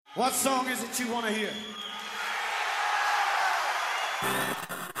What song is it you want to hear?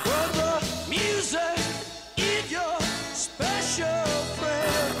 Well, the music is your special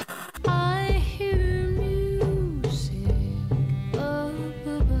friend. I hear music up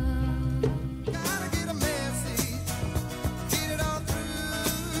above. Gotta get a message, get it all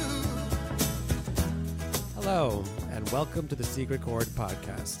through. Hello, and welcome to the Secret Chord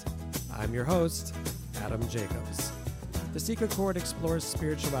podcast. I'm your host, Adam Jacobs. The Secret Chord explores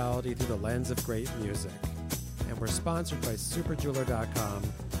spirituality through the lens of great music, and we're sponsored by superjeweler.com,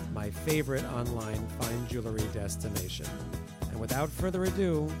 my favorite online fine jewelry destination. And without further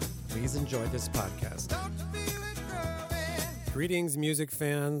ado, please enjoy this podcast. Don't you feel it growing? Greetings, music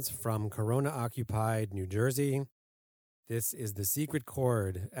fans from Corona-occupied New Jersey. This is The Secret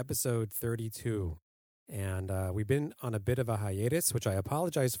Chord, episode 32. And we've been on a bit of a hiatus, which I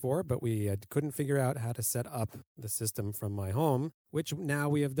apologize for, but we couldn't figure out how to set up the system from my home, which now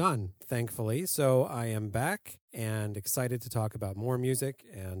we have done, thankfully. So I am back and excited to talk about more music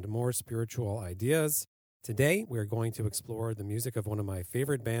and more spiritual ideas. Today, we're going to explore the music of one of my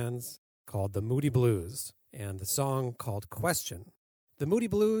favorite bands called the Moody Blues and the song called Question. The Moody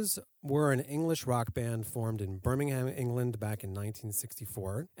Blues were an English rock band formed in Birmingham, England back in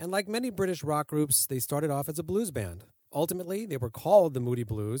 1964. And like many British rock groups, they started off as a blues band. Ultimately, they were called the Moody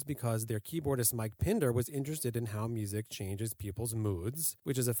Blues because their keyboardist Mike Pinder was interested in how music changes people's moods,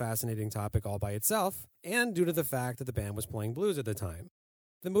 which is a fascinating topic all by itself, and due to the fact that the band was playing blues at the time.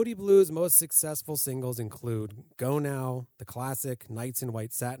 The Moody Blues' most successful singles include Go Now, the classic Nights in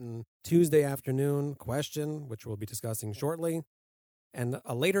White Satin, Tuesday Afternoon, Question, which we'll be discussing shortly, and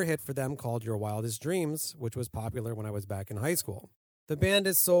a later hit for them called Your Wildest Dreams, which was popular when I was back in high school. The band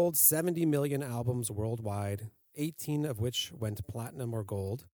has sold 70 million albums worldwide, 18 of which went platinum or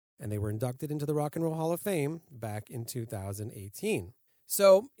gold, and they were inducted into the Rock and Roll Hall of Fame back in 2018.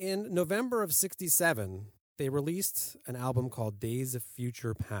 So in November of '67, they released an album called Days of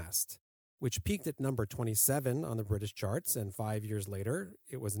Future Past, which peaked at number 27 on the British charts, and 5 years later,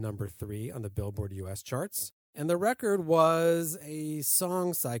 it was number 3 on the Billboard US charts. And the record was a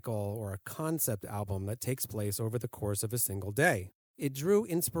song cycle or a concept album that takes place over the course of a single day. It drew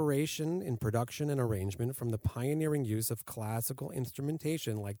inspiration in production and arrangement from the pioneering use of classical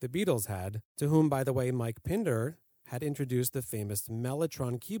instrumentation like the Beatles had, to whom, by the way, Mike Pinder had introduced the famous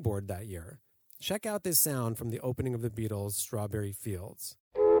Mellotron keyboard that year. Check out this sound from the opening of the Beatles' Strawberry Fields.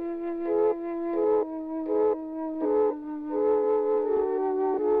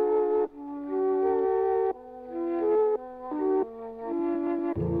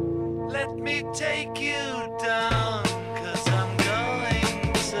 Let me take you down, 'cause I'm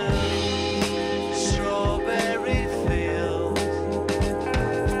going to Strawberry Fields.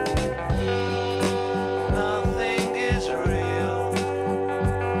 Nothing is real,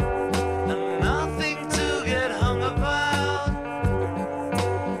 and nothing to get hung about.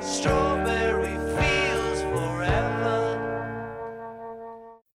 Strawberry Fields forever.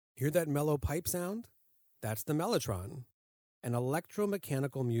 Hear that mellow pipe sound? That's the Mellotron, an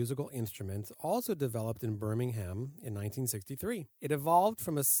electromechanical musical instrument also developed in Birmingham in 1963. It evolved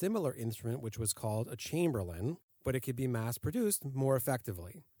from a similar instrument which was called a chamberlin, but it could be mass-produced more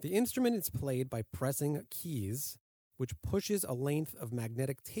effectively. The instrument is played by pressing keys, which pushes a length of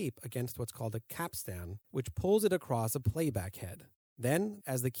magnetic tape against what's called a capstan, which pulls it across a playback head. Then,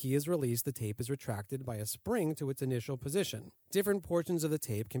 as the key is released, the tape is retracted by a spring to its initial position. Different portions of the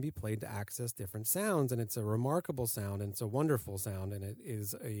tape can be played to access different sounds, and it's a remarkable sound, and it's a wonderful sound, and it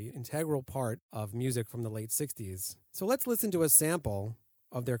is an integral part of music from the late 60s. So let's listen to a sample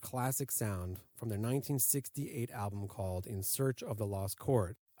of their classic sound from their 1968 album called In Search of the Lost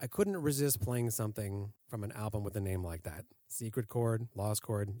Chord. I couldn't resist playing something from an album with a name like that. Secret Chord, Lost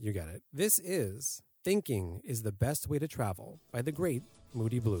Chord, you get it. This is Thinking is the Best Way to Travel by the great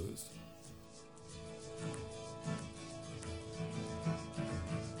Moody Blues. And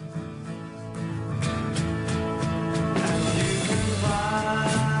you can fly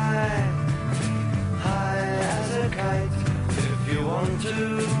high as a kite if you want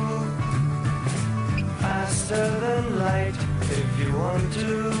to, faster than light if you want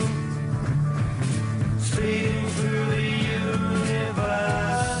to, speeding through the universe.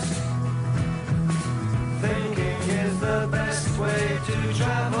 Thinking is the best way to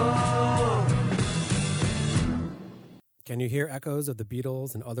travel. Can you hear echoes of the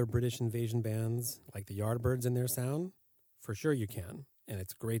Beatles and other British invasion bands like the Yardbirds in their sound? For sure you can, and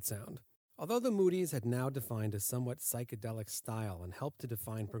it's great sound. Although the Moodies had now defined a somewhat psychedelic style and helped to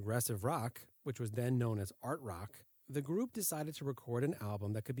define progressive rock, which was then known as art rock, the group decided to record an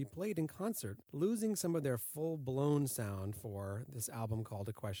album that could be played in concert, losing some of their full-blown sound for this album called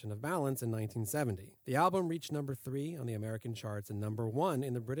A Question of Balance in 1970. The album reached number 3 on the American charts and number 1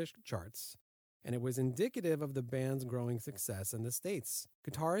 in the British charts, and it was indicative of the band's growing success in the States.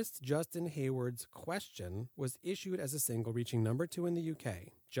 Guitarist Justin Hayward's Question was issued as a single, reaching number 2 in the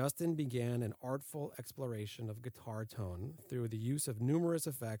UK. Justin began an artful exploration of guitar tone through the use of numerous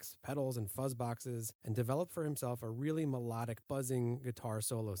effects, pedals, and fuzz boxes, and developed for himself a really melodic, buzzing guitar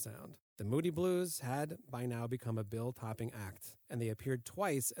solo sound. The Moody Blues had by now become a bill-topping act, and they appeared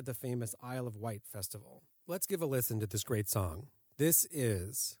twice at the famous Isle of Wight festival. Let's give a listen to this great song. This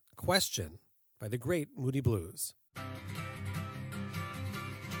is Question by the great Moody Blues.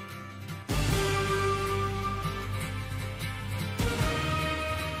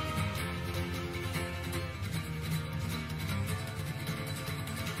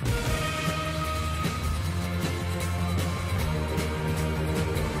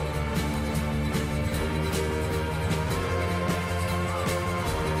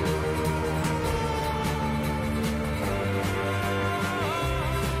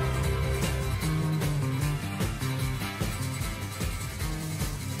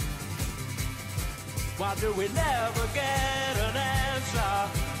 Why do we never get an answer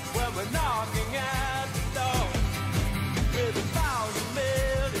when we're knocking at the door? With 1,000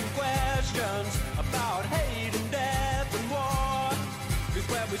 million questions about hate and death and war. 'Cause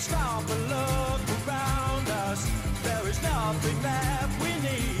when we stop and look around us, there is nothing left we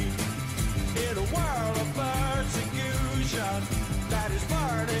need. In a world of persecution that is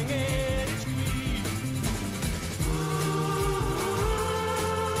burning in its greed.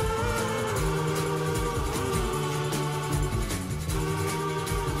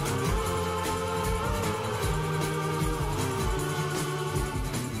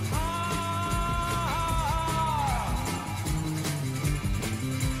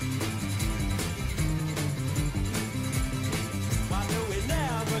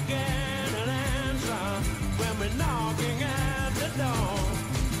 Knocking at the door,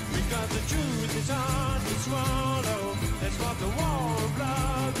 because the truth is hard to swallow. That's what the war of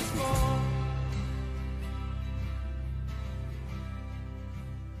love is for.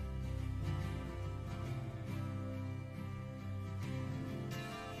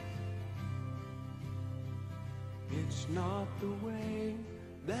 It's not the way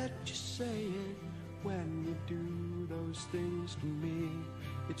that you say it when you do those things to me.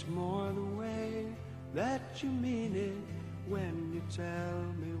 It's more the way that you mean it when you tell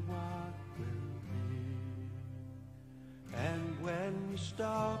me what will be. And when you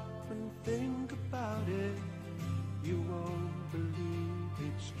stop and think about it, you won't believe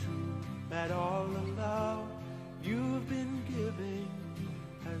it's true, that all the love you've been giving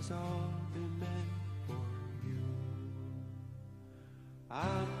has all been meant for you.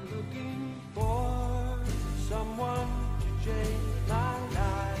 I'm looking for someone to change my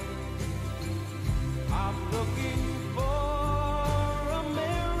life. I'm looking for a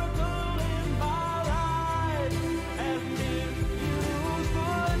miracle in my life. And if you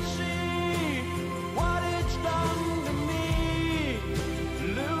could see what it's done to me,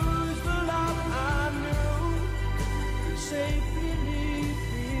 lose the love I knew, could safely lead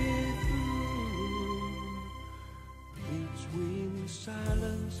me through. Between the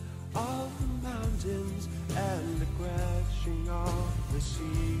silence of the mountains and the crashing of the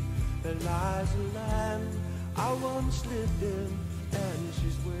sea, there lies a land I once lived in, and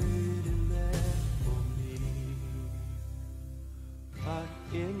she's waiting there for me. But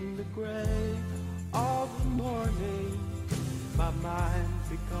in the gray of the morning, my mind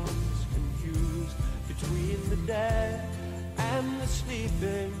becomes confused between the dead and the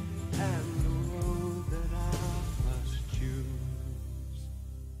sleeping, and the road that I must choose.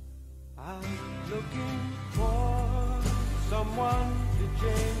 I'm looking for someone to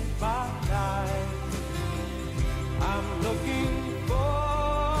change my life. I'm looking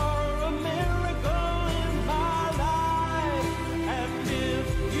for a miracle in my life. And if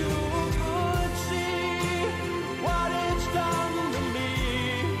you could see what it's done to me,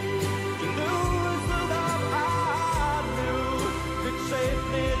 to lose the love I knew, could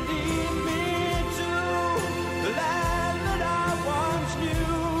safely lead me to the land that I once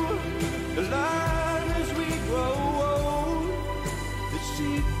knew, to learn as we grow old the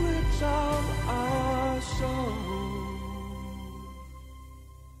secrets of our soul.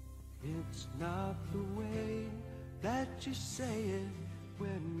 It's not the way that you say it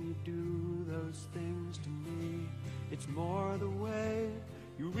when you do those things to me. It's more the way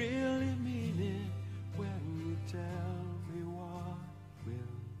you really mean it when you tell me what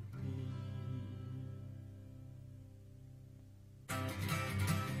will be.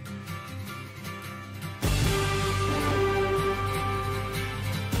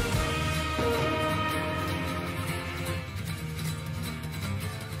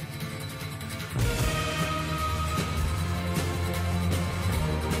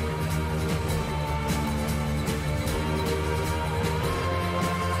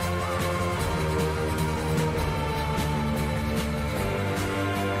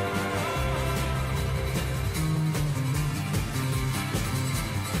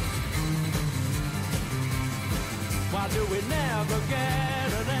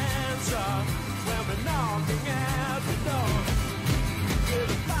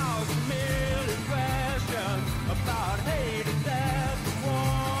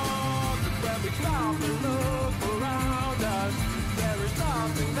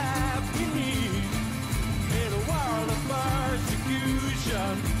 something that we need in a world of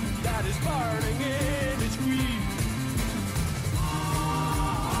persecution that is burning in its greed.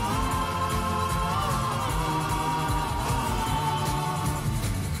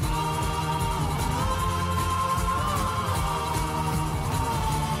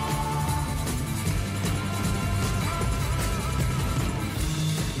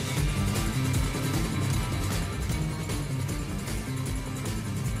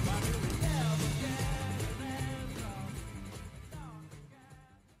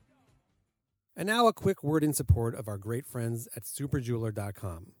 And now a quick word in support of our great friends at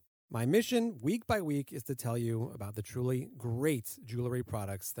superjeweler.com. My mission, week by week, is to tell you about the truly great jewelry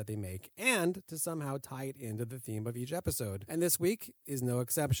products that they make and to somehow tie it into the theme of each episode. And this week is no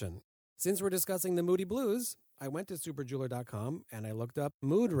exception. Since we're discussing the Moody Blues, I went to superjeweler.com and I looked up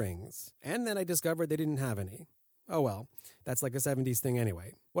mood rings. And then I discovered they didn't have any. Oh well, that's like a 70s thing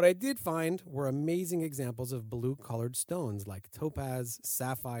anyway. What I did find were amazing examples of blue-colored stones like topaz,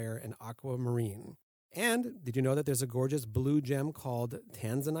 sapphire, and aquamarine. And did you know that there's a gorgeous blue gem called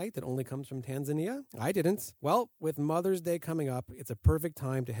tanzanite that only comes from Tanzania? I didn't. Well, with Mother's Day coming up, it's a perfect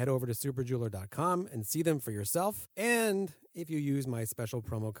time to head over to superjeweler.com and see them for yourself. And if you use my special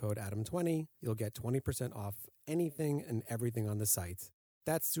promo code Adam20, you'll get 20% off anything and everything on the site.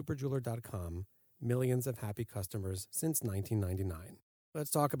 That's superjeweler.com. Millions of happy customers since 1999. Let's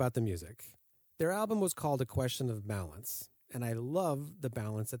talk about the music. Their album was called A Question of Balance, and I love the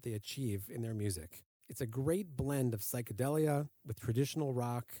balance that they achieve in their music. It's a great blend of psychedelia with traditional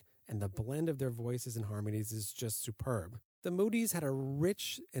rock, and the blend of their voices and harmonies is just superb. The Moodies had a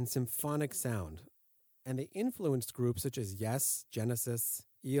rich and symphonic sound, and they influenced groups such as Yes, Genesis,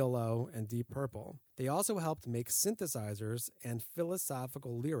 ELO, and Deep Purple. They also helped make synthesizers and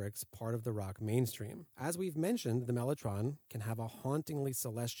philosophical lyrics part of the rock mainstream. As we've mentioned, the mellotron can have a hauntingly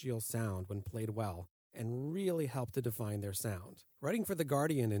celestial sound when played well, and really help to define their sound. Writing for The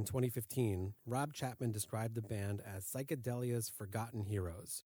Guardian in 2015, Rob Chapman described the band as psychedelia's forgotten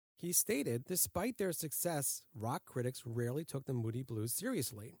heroes. He stated, despite their success, rock critics rarely took the Moody Blues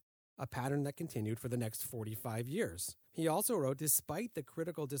seriously, a pattern that continued for the next 45 years. He also wrote, despite the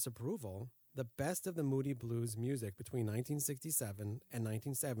critical disapproval, the best of the Moody Blues music between 1967 and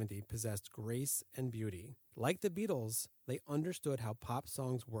 1970 possessed grace and beauty. Like the Beatles, they understood how pop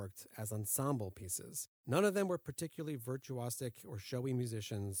songs worked as ensemble pieces. None of them were particularly virtuosic or showy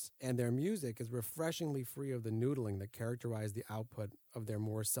musicians, and their music is refreshingly free of the noodling that characterized the output of their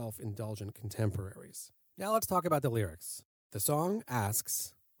more self-indulgent contemporaries. Now let's talk about the lyrics. The song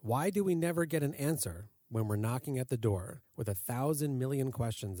asks, why do we never get an answer when we're knocking at the door with 1,000 million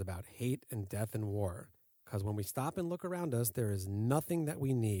questions about hate and death and war? Because when we stop and look around us, there is nothing that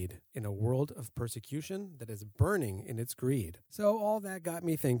we need in a world of persecution that is burning in its greed. So all that got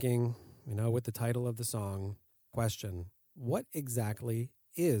me thinking, with the title of the song, Question, what exactly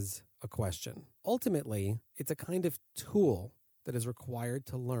is a question? Ultimately, it's a kind of tool that is required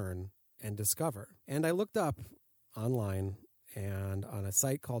to learn and discover. And I looked up online, and on a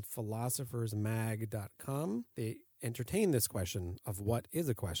site called philosophersmag.com, they entertain this question of what is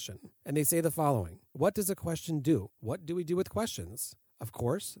a question. And they say the following: what does a question do? What do we do with questions? Of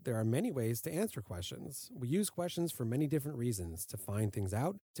course, there are many ways to answer questions. We use questions for many different reasons: to find things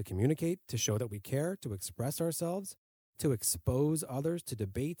out, to communicate, to show that we care, to express ourselves, to expose others, to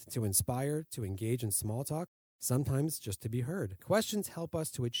debate, to inspire, to engage in small talk, sometimes just to be heard. Questions help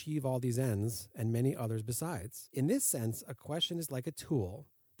us to achieve all these ends and many others besides. In this sense, a question is like a tool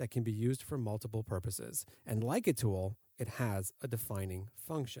that can be used for multiple purposes. And like a tool, it has a defining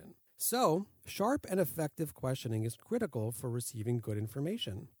function. So, sharp and effective questioning is critical for receiving good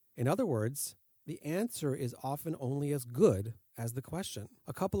information. In other words, the answer is often only as good as the question.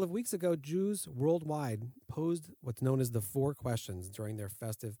 A couple of weeks ago, Jews worldwide posed what's known as the 4 questions during their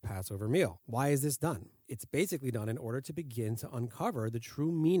festive Passover meal. Why is this done? It's basically done in order to begin to uncover the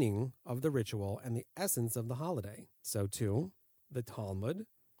true meaning of the ritual and the essence of the holiday. So too, the Talmud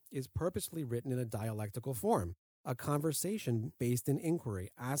is purposely written in a dialectical form, a conversation based in inquiry,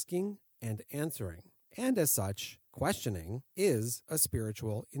 asking and answering. And as such, questioning is a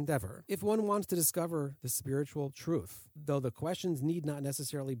spiritual endeavor. If one wants to discover the spiritual truth, though the questions need not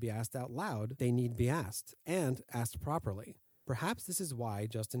necessarily be asked out loud, they need be asked, and asked properly. Perhaps this is why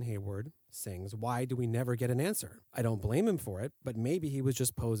Justin Hayward sings, "Why do we never get an answer?" I don't blame him for it, but maybe he was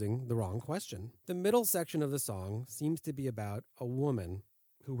just posing the wrong question. The middle section of the song seems to be about a woman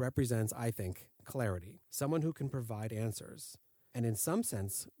who represents, I think, clarity, someone who can provide answers. And in some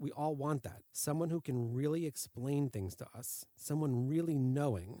sense, we all want that. Someone who can really explain things to us. Someone really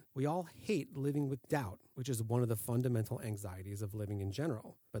knowing. We all hate living with doubt, which is one of the fundamental anxieties of living in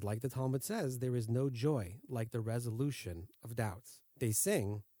general. But like the Talmud says, there is no joy like the resolution of doubts. They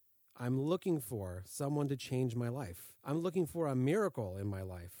sing, I'm looking for someone to change my life. I'm looking for a miracle in my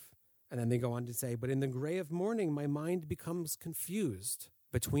life. And then they go on to say, but in the gray of morning, my mind becomes confused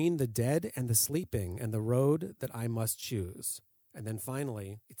between the dead and the sleeping and the road that I must choose. And then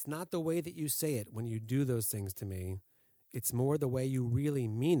finally, it's not the way that you say it when you do those things to me. It's more the way you really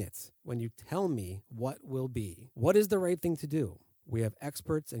mean it when you tell me what will be. What is the right thing to do? We have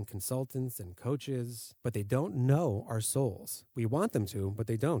experts and consultants and coaches, but they don't know our souls. We want them to, but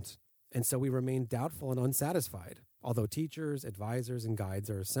they don't. And so we remain doubtful and unsatisfied. Although teachers, advisors, and guides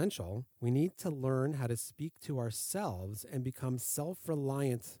are essential, we need to learn how to speak to ourselves and become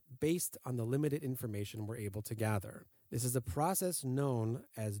self-reliant based on the limited information we're able to gather. This is a process known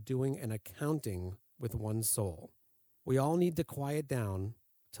as doing an accounting with one's soul. We all need to quiet down,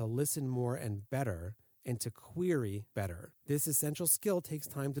 to listen more and better, and to query better. This essential skill takes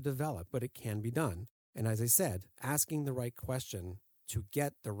time to develop, but it can be done. And as I said, asking the right question to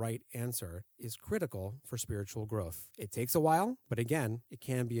get the right answer is critical for spiritual growth. It takes a while, but again, it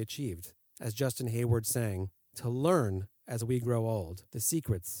can be achieved. As Justin Hayward sang, to learn as we grow old, the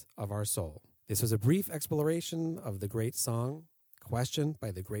secrets of our soul. This was a brief exploration of the great song, Question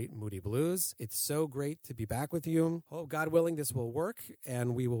by the great Moody Blues. It's so great to be back with you. Oh, God willing, this will work,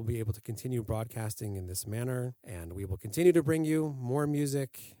 and we will be able to continue broadcasting in this manner, and we will continue to bring you more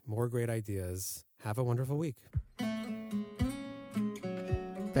music, more great ideas. Have a wonderful week.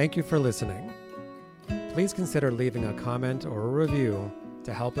 Thank you for listening. Please consider leaving a comment or a review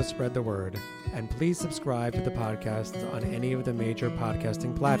to help us spread the word, and please subscribe to the podcast on any of the major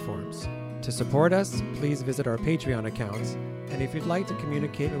podcasting platforms. To support us, please visit our Patreon account, and if you'd like to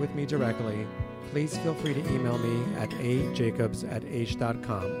communicate with me directly, please feel free to email me at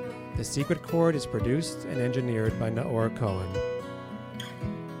ajacobs@h.com. The Secret Chord is produced and engineered by Naor Cohen.